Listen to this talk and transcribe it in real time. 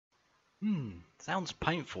Sounds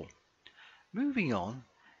painful. Moving on,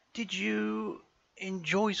 did you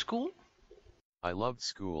enjoy school? I loved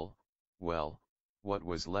school, well, what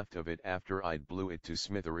was left of it after I'd blew it to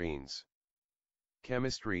smithereens.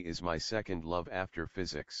 Chemistry is my second love after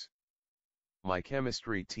physics. My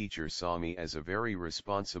chemistry teacher saw me as a very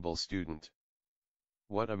responsible student.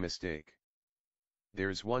 What a mistake.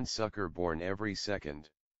 There's one sucker born every second.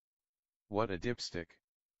 What a dipstick.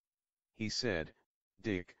 He said,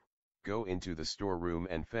 Dick, go into the storeroom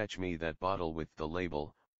and fetch me that bottle with the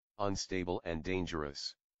label, unstable and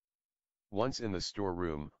dangerous. Once in the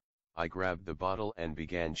storeroom, I grabbed the bottle and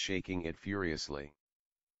began shaking it furiously.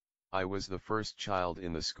 I was the first child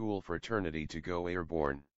in the school fraternity to go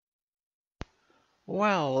airborne.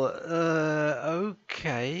 Well,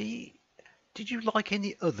 okay. Did you like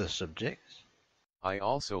any other subjects? I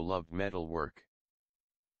also loved metalwork.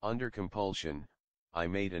 Under compulsion, I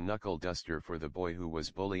made a knuckle duster for the boy who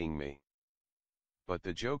was bullying me. But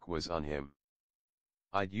the joke was on him.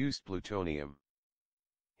 I'd used plutonium.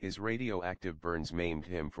 His radioactive burns maimed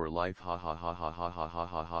him for life, ha ha ha ha ha ha ha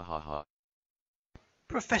ha ha ha ha.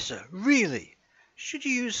 Professor, really? Should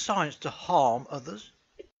you use science to harm others?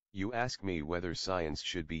 You ask me whether science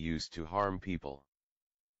should be used to harm people.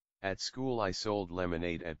 At school I sold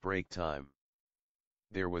lemonade at break time.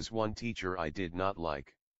 There was one teacher I did not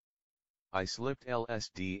like. I slipped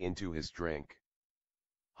LSD into his drink.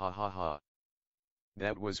 Ha ha ha.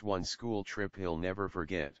 That was one school trip he'll never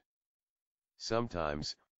forget.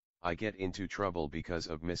 Sometimes, I get into trouble because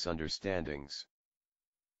of misunderstandings.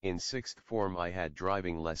 In sixth form I had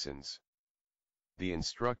driving lessons. The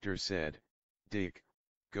instructor said, Dick,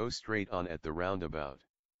 go straight on at the roundabout.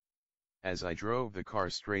 As I drove the car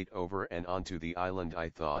straight over and onto the island I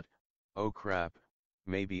thought, oh crap,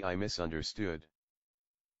 maybe I misunderstood.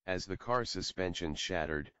 As the car suspension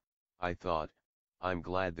shattered, I thought, I'm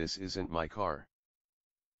glad this isn't my car.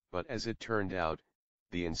 But as it turned out,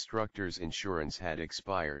 the instructor's insurance had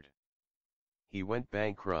expired. He went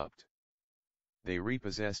bankrupt. They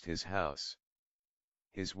repossessed his house.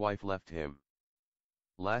 His wife left him.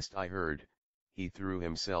 Last I heard, he threw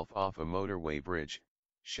himself off a motorway bridge,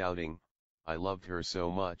 shouting, I loved her so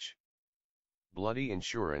much. Bloody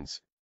insurance,